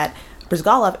Flyers that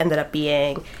Brizgalov ended up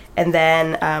being. And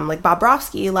then, like,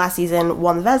 Bobrovsky last season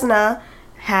won the Vezina,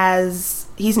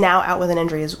 he's now out with an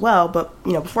injury as well, but,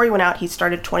 before he went out, he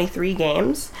started 23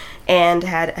 games and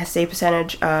had a save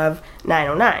percentage of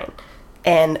 .909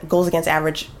 and goals against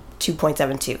average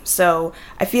 2.72. So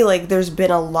I feel like there's been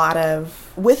a lot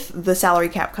of, with the salary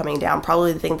cap coming down,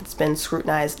 probably the thing that's been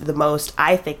scrutinized the most,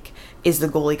 I think, is the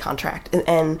goalie contract.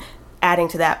 And adding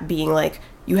to that being, like,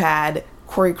 you had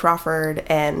Corey Crawford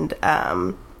and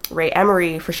Ray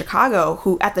Emery for Chicago,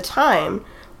 who at the time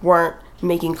weren't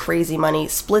making crazy money,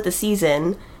 split the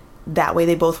season. That way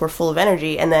they both were full of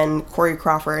energy, and then Corey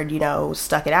Crawford,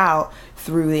 stuck it out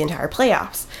through the entire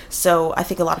playoffs. So I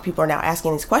think a lot of people are now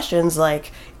asking these questions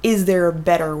like, is there a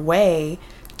better way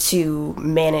to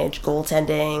manage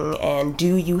goaltending, and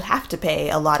do you have to pay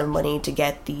a lot of money to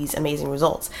get these amazing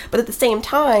results? But at the same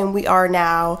time, we are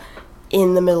now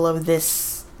in the middle of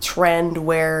this trend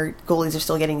where goalies are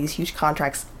still getting these huge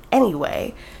contracts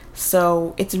anyway.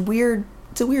 So it's a weird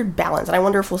balance, and I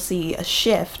wonder if we'll see a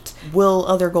shift. Will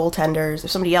other goaltenders,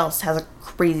 if somebody else has a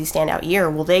crazy standout year,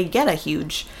 will they get a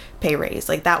huge pay raise?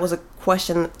 Like, that was a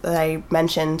question that I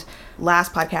mentioned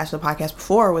last podcast or the podcast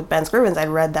before with Ben Scrivens. I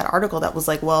read that article that was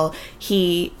like, well,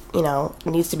 he,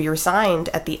 needs to be resigned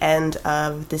at the end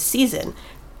of this season.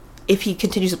 If he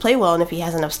continues to play well and if he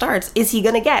has enough starts, is he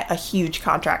going to get a huge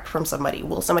contract from somebody?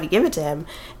 Will somebody give it to him?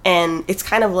 And it's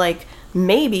kind of like,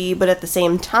 maybe, but at the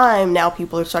same time, now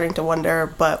people are starting to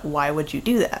wonder, but why would you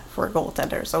do that for a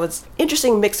goaltender? So it's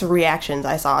interesting mix of reactions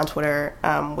I saw on Twitter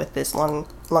with this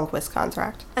Lundqvist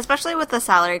contract. Especially with the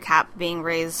salary cap being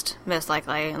raised, most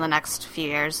likely, in the next few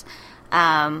years.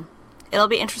 It'll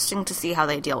be interesting to see how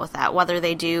they deal with that. Whether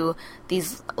they do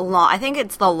these I think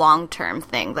it's the long-term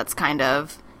thing that's kind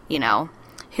of,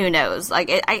 who knows? Like,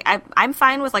 I'm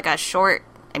fine with, like, a short,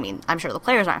 I'm sure the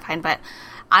players aren't fine, but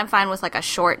I'm fine with, like, a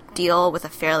short deal with a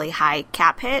fairly high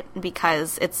cap hit,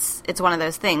 because it's one of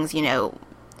those things,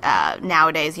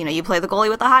 nowadays, you play the goalie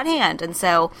with a hot hand. And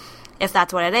so if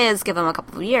that's what it is, give them a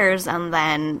couple of years and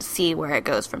then see where it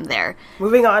goes from there.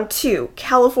 Moving on to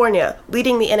California,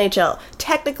 leading the NHL.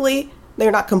 Technically,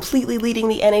 they're not completely leading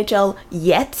the NHL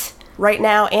yet. Right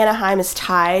now, Anaheim is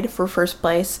tied for first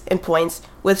place in points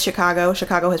with Chicago.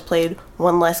 Chicago has played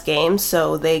one less game,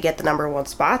 so they get the number one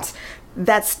spots.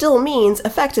 That still means,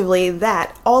 effectively,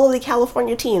 that all of the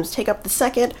California teams take up the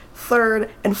second, third,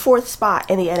 and fourth spot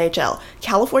in the NHL.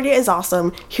 California is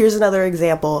awesome. Here's another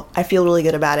example. I feel really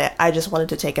good about it. I just wanted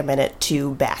to take a minute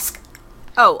to bask.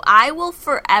 Oh, I will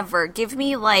forever. Give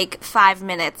me, like, 5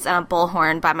 minutes and a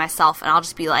bullhorn by myself, and I'll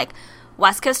just be like,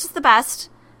 West Coast is the best.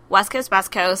 West Coast,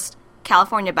 Best Coast.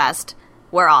 California best.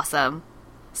 We're awesome.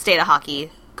 State of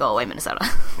hockey. Go away, Minnesota.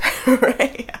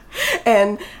 Right.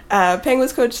 And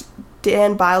Penguins coach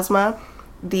Dan Bylsma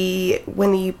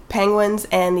when the Penguins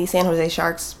and the San Jose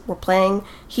Sharks were playing,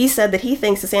 he said that he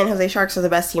thinks the San Jose Sharks are the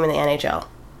best team in the NHL.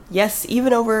 Yes,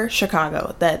 even over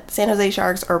Chicago, that San Jose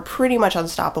Sharks are pretty much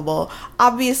unstoppable.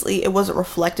 Obviously, it wasn't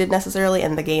reflected necessarily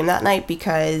in the game that night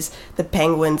because the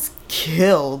Penguins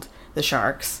killed the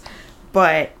Sharks.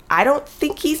 But I don't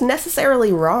think he's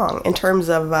necessarily wrong in terms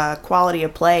of quality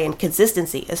of play and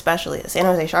consistency, especially. The San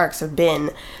Jose Sharks have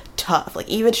been tough. Like,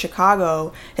 even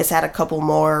Chicago has had a couple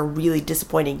more really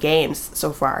disappointing games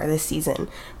so far this season.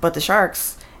 But the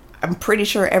Sharks, I'm pretty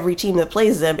sure every team that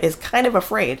plays them is kind of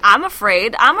afraid. I'm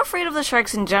afraid. I'm afraid of the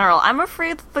Sharks in general. I'm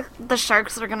afraid that the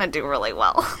Sharks are going to do really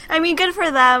well. I mean, good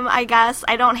for them, I guess.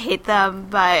 I don't hate them,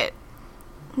 but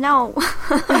no.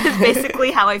 It's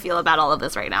basically how I feel about all of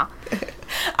this right now.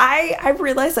 I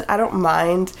realize that I don't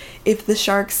mind if the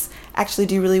Sharks actually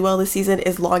do really well this season,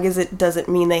 as long as it doesn't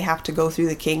mean they have to go through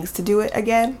the Kings to do it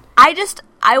again.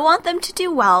 I want them to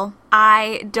do well.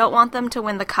 I don't want them to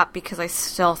win the cup because I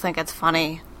still think it's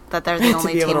funny that they're the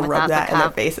only team without the cup. To be able to rub that in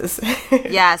their faces.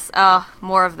 Yes,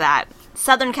 more of that.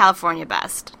 Southern California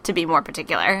best, to be more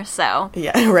particular, so.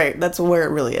 Yeah, right, that's where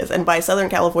it really is. And by Southern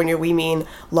California, we mean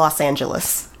Los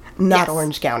Angeles, not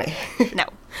Orange County. No.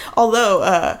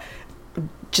 Although,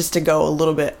 just to go a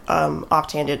little bit off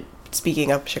tangent,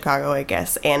 speaking of Chicago, I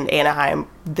guess, and Anaheim,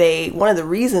 one of the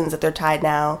reasons that they're tied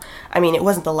now, I mean, it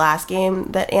wasn't the last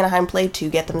game that Anaheim played to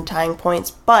get them tying points,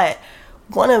 but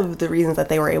one of the reasons that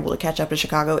they were able to catch up to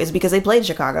Chicago is because they played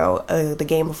Chicago the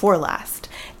game before last.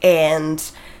 And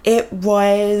it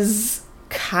was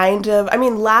kind of, I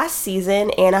mean, last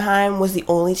season, Anaheim was the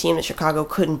only team that Chicago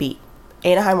couldn't beat.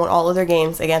 Anaheim won all of their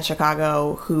games against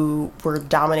Chicago, who were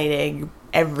dominating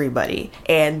everybody.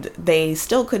 And they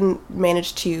still couldn't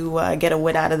manage to get a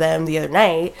win out of them the other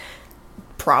night.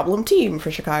 Problem team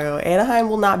for Chicago. Anaheim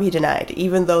will not be denied.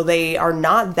 Even though they are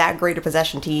not that great a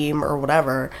possession team or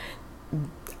whatever,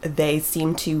 they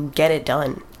seem to get it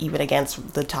done, even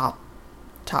against the top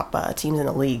teams in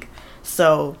the league.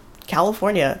 So,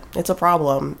 California, it's a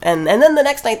problem. And then the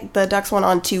next night, the Ducks went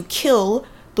on to kill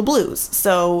the Blues.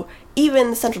 So,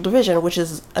 even the Central Division, which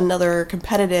is another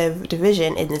competitive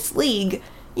division in this league,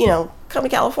 come to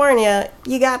California,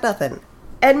 you got nothing.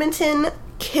 Edmonton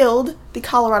killed the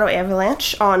Colorado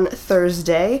Avalanche on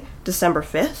Thursday, December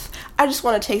 5th. I just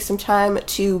want to take some time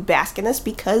to bask in this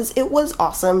because it was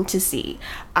awesome to see.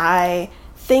 I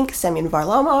think Semyon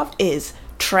Varlamov is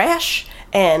trash,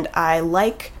 and I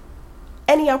like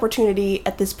any opportunity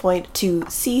at this point to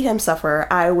see him suffer.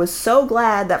 I was so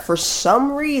glad that for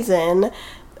some reason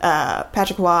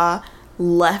Patrick Roy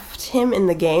left him in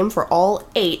the game for all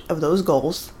 8 of those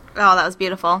goals. Oh, that was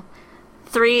beautiful.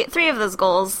 Three of those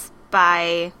goals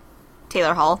by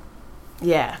Taylor Hall.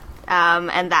 Yeah.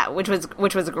 And that, which was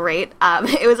great.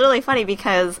 It was really funny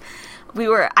because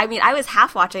I was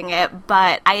half watching it,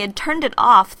 but I had turned it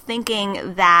off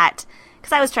thinking that,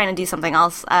 because I was trying to do something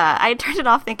else, I had turned it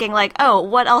off thinking like, oh,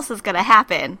 what else is going to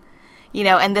happen?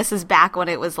 And this is back when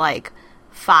it was like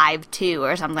 5-2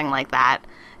 or something like that.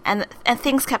 And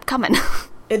things kept coming.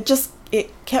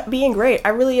 It kept being great. I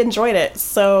really enjoyed it.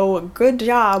 So good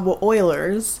job,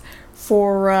 Oilers,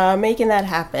 for making that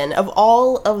happen. Of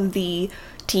all of the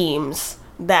teams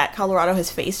that Colorado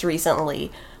has faced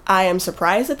recently, I am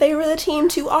surprised that they were the team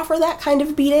to offer that kind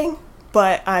of beating,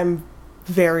 but I'm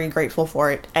very grateful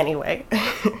for it anyway.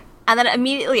 And then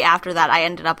immediately after that, I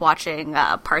ended up watching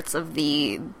parts of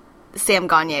the Sam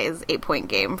Gagner's 8-point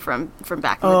game from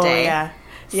back in the day. Yeah.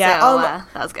 So,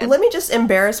 that was good. Let me just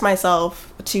embarrass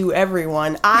myself to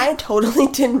everyone. I totally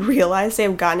didn't realize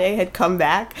Sam Gagner had come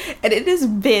back, and it has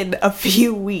been a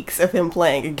few weeks of him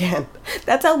playing again.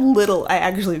 That's how little I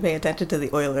actually pay attention to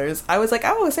the Oilers. I was like,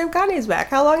 oh, Sam Gagner's back.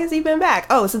 How long has he been back?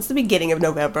 Oh, since the beginning of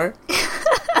November.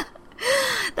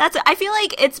 I feel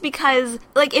like it's because,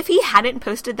 like, if he hadn't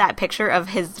posted that picture of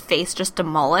his face just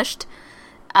demolished,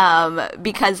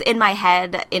 because in my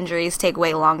head, injuries take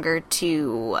way longer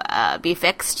to be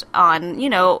fixed on,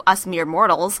 us mere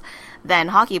mortals than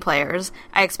hockey players.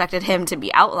 I expected him to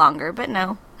be out longer, but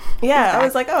no. Yeah, I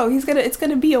was like, oh, it's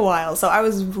gonna be a while. So I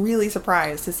was really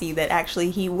surprised to see that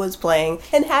actually he was playing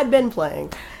and had been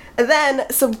playing. And then,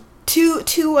 so two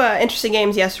interesting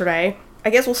games yesterday. I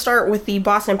guess we'll start with the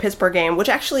Boston-Pittsburgh game, which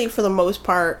actually, for the most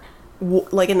part,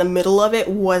 like in the middle of it,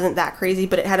 wasn't that crazy,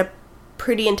 but it had a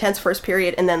pretty intense first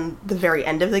period, and then the very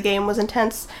end of the game was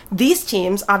intense. These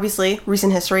teams, obviously,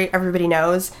 recent history, everybody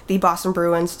knows, the Boston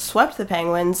Bruins swept the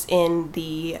Penguins in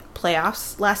the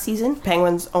playoffs last season.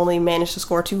 Penguins only managed to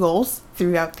score 2 goals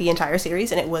throughout the entire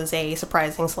series, and it was a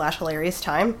surprising / hilarious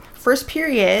time. First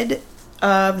period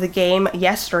of the game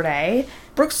yesterday,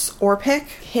 Brooks Orpik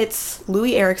hits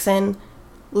Louis Eriksson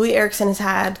Louis Eriksson has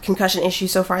had concussion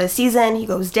issues so far this season. He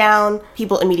goes down.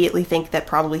 People immediately think that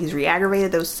probably he's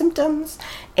re-aggravated those symptoms.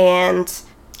 And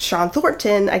Shawn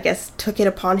Thornton, I guess, took it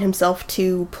upon himself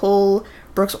to pull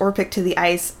Brooks Orpik to the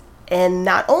ice. And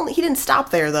not only, he didn't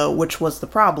stop there though, which was the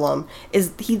problem,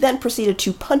 is he then proceeded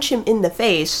to punch him in the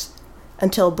face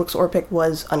until Brooks Orpik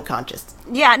was unconscious.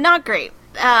 Yeah, not great.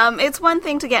 It's one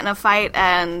thing to get in a fight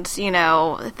and,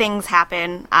 things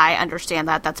happen. I understand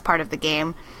that. That's part of the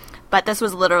game. But this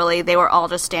was literally, they were all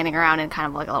just standing around in kind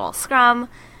of like a little scrum.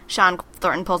 Shawn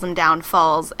Thornton pulls him down,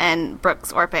 falls, and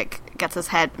Brooks Orpik gets his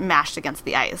head mashed against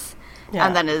the ice. Yeah.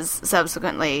 And then is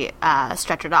subsequently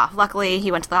stretchered off. Luckily,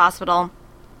 he went to the hospital,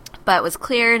 but was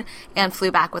cleared and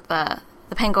flew back with the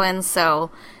Penguins.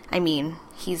 So, I mean,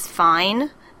 he's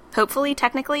fine. Hopefully,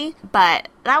 technically, but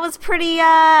that was pretty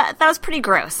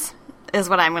gross, is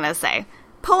what I'm gonna say.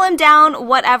 Pull him down,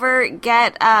 whatever,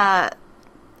 get a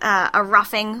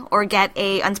roughing or get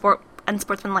a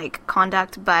unsportsmanlike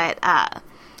conduct, but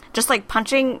just like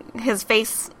punching his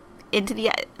face into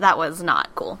that was not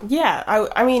cool. Yeah,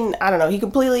 I mean, I don't know. He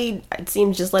completely, it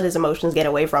seems, just let his emotions get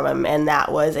away from him, and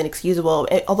that was inexcusable.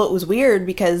 Although it was weird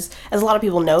because, as a lot of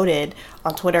people noted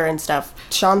on Twitter and stuff,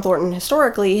 Shawn Thornton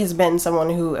historically has been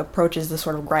someone who approaches the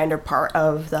sort of grinder part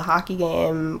of the hockey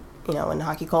game, and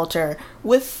hockey culture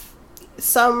with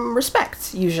some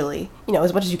respect, usually.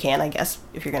 As much as you can, I guess,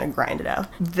 if you're going to grind it out.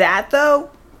 That, though,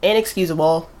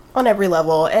 inexcusable on every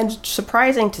level, and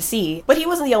surprising to see. But he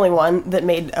wasn't the only one that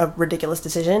made a ridiculous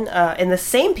decision. In the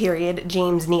same period,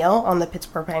 James Neal on the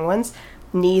Pittsburgh Penguins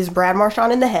knees Brad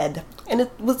Marchand in the head. And it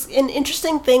was an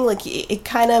interesting thing, like, it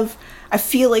kind of, I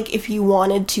feel like if you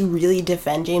wanted to really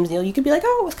defend James Neal, you could be like,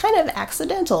 oh, it was kind of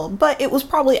accidental. But it was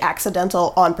probably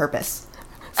accidental on purpose.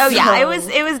 Oh, yeah, it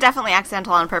was definitely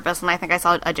accidental on purpose, and I think I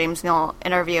saw a James Neal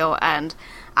interview, and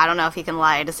I don't know if he can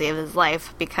lie to save his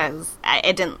life, because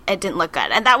it didn't look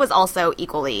good. And that was also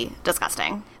equally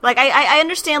disgusting. Like, I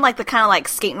understand, like, the kind of, like,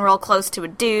 skating real close to a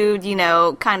dude,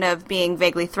 kind of being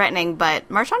vaguely threatening,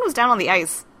 but Marchand was down on the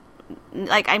ice.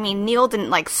 Like, I mean, Neal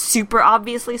didn't, like, super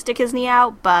obviously stick his knee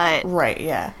out, but... Right,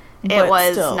 yeah. It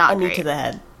was still, not a knee great. to the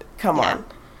head. Come on.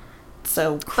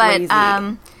 So crazy.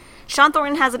 But, Shawn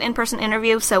Thornton has an in-person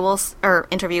interview,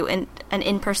 an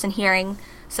in-person hearing,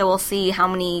 so we'll see how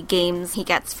many games he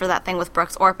gets for that thing with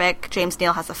Brooks Orpik. James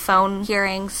Neal has a phone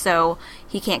hearing, so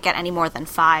he can't get any more than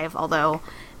 5, although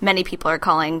many people are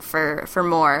calling for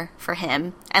more for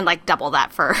him, and like double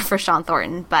that for Shawn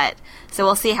Thornton. But so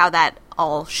we'll see how that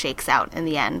all shakes out in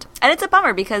the end. And it's a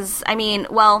bummer because, I mean,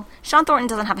 well, Shawn Thornton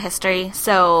doesn't have a history,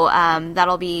 so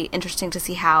that'll be interesting to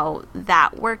see how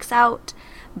that works out.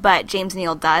 But James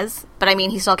Neal does. But, I mean,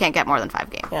 he still can't get more than 5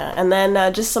 games. Yeah, and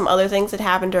then just some other things that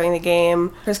happened during the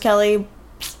game. Chris Kelly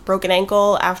broke an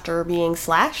ankle after being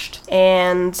slashed.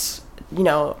 And,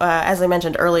 as I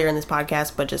mentioned earlier in this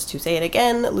podcast, but just to say it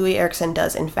again, Louis Eriksson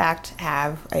does, in fact,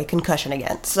 have a concussion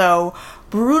again. So,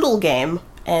 brutal game,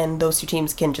 and those two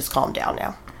teams can just calm down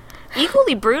now.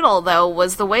 Equally brutal, though,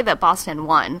 was the way that Boston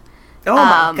won. Oh,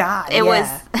 my God, It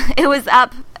was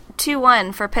up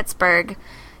 2-1 for Pittsburgh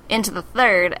into the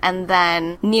third, and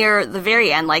then near the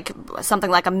very end, like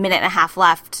something like a minute and a half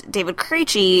left, David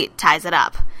Krejci ties it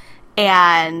up.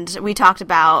 And we talked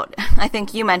about, I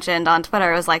think you mentioned on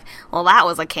Twitter, it was like, well, that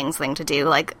was a Kings thing to do,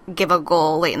 like give a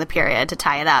goal late in the period to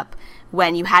tie it up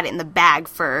when you had it in the bag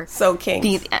for so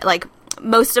Kings.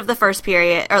 Most of the first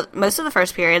period,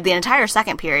 the entire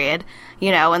second period,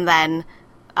 and then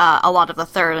a lot of the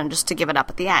third, and just to give it up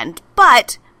at the end.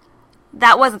 But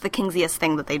that wasn't the Kingsiest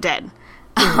thing that they did.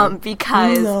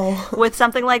 Because with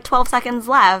something like 12 seconds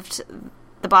left,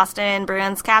 the Boston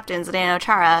Bruins captain, Zdeno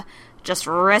Chara, just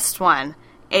wrist one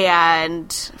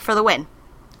and for the win.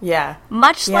 Yeah.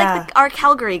 Much like our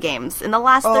Calgary games. In the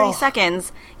last 30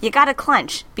 seconds, you gotta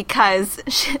clench because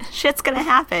shit's gonna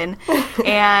happen.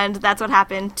 And that's what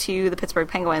happened to the Pittsburgh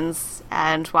Penguins,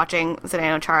 and watching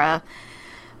Zdeno Chara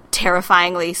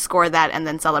terrifyingly score that and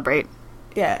then celebrate.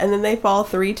 Yeah, and then they fall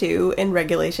 3-2 in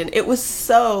regulation. It was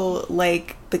so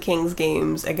like the Kings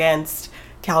games against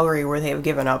Calgary where they have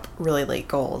given up really late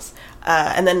goals.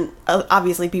 And then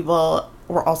obviously people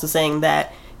were also saying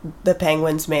that the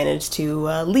Penguins managed to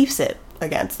Leafs it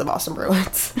against the Boston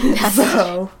Bruins.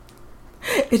 So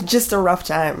it's just a rough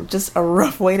time. Just a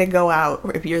rough way to go out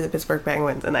if you're the Pittsburgh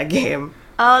Penguins in that game.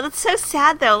 Oh, that's so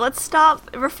sad though. Let's stop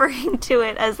referring to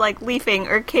it as like leafing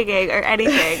or kicking or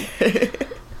anything.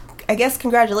 I guess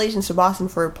congratulations to Boston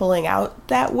for pulling out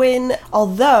that win,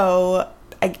 although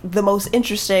the most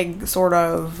interesting sort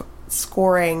of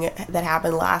scoring that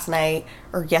happened last night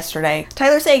or yesterday,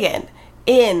 Tyler Seguin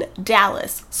in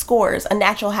Dallas scores a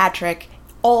natural hat trick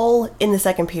all in the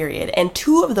second period, and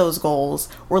 2 of those goals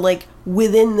were like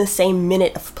within the same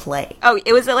minute of play. Oh,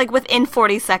 it was like within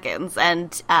 40 seconds,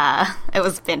 and it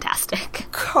was fantastic.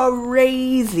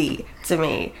 Crazy to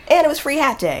me. And it was free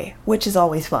hat day, which is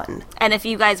always fun. And if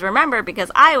you guys remember,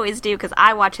 because I always do, because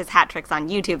I watch his hat tricks on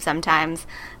YouTube sometimes,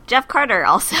 Jeff Carter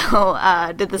also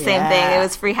did the same thing. It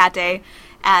was free hat day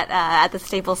at the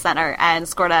Staples Center and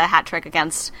scored a hat trick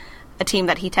against a team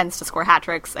that he tends to score hat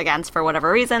tricks against for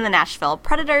whatever reason, the Nashville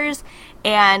Predators,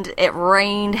 and it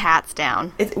rained hats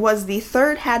down. It was the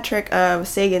 3rd hat trick of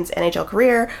Seguin's NHL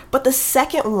career, but the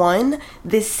 2nd one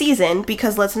this season,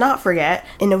 because let's not forget,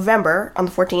 in November, on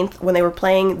the 14th, when they were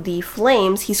playing the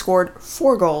Flames, he scored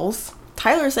 4 goals.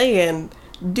 Tyler Seguin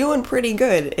doing pretty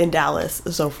good in Dallas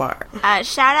so far.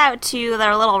 Shout out to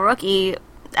their little rookie,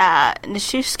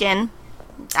 Nishushkin.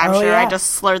 I'm sure I just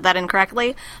slurred that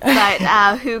incorrectly,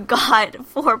 but who got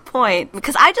 4 points.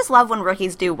 Because I just love when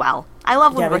rookies do well. I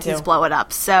love when rookies blow it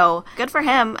up. So good for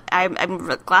him. I'm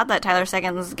glad that Tyler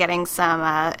Seguin's getting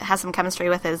has some chemistry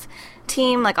with his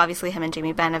team. Like, obviously, him and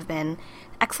Jamie Benn have been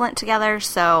excellent together.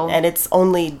 So, and it's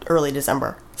only early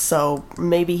December, so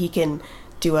maybe he can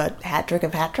do a hat trick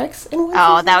of hat tricks in one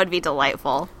season. That would be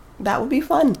delightful. That would be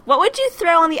fun. What would you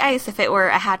throw on the ice if it were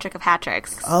a hat trick of hat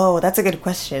tricks? Oh, that's a good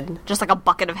question. Just like a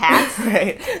bucket of hats?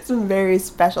 Right. Some very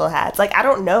special hats. Like, I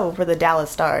don't know, for the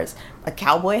Dallas Stars. A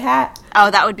cowboy hat?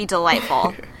 Oh, that would be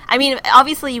delightful. I mean,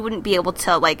 obviously you wouldn't be able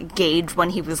to, like, gauge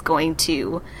when he was going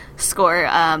to score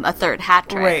a 3rd hat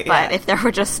trick. Right, but if there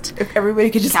were just if everybody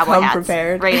could just cowboy come hats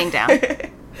prepared. raining down.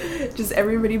 Just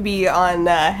everybody be on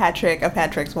hat trick of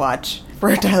hat tricks watch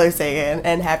for Tyler Seguin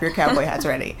and have your cowboy hats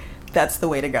ready. That's the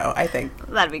way to go, I think.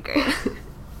 That'd be great.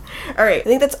 All right, I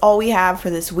think that's all we have for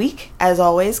this week. As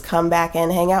always, come back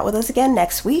and hang out with us again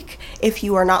next week. If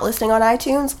you are not listening on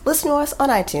iTunes, listen to us on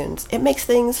iTunes. It makes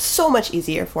things so much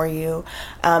easier for you.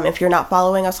 If you're not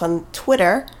following us on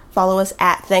Twitter, follow us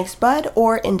at ThanksBud,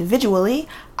 or individually,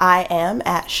 I am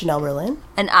at Chanel Berlin.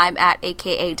 And I'm at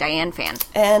AKA Diane Fan.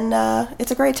 And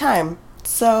it's a great time.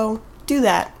 So do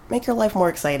that. Make your life more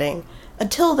exciting.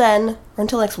 Until then, or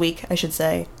until next week, I should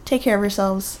say, take care of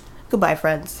yourselves. Goodbye,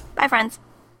 friends. Bye, friends.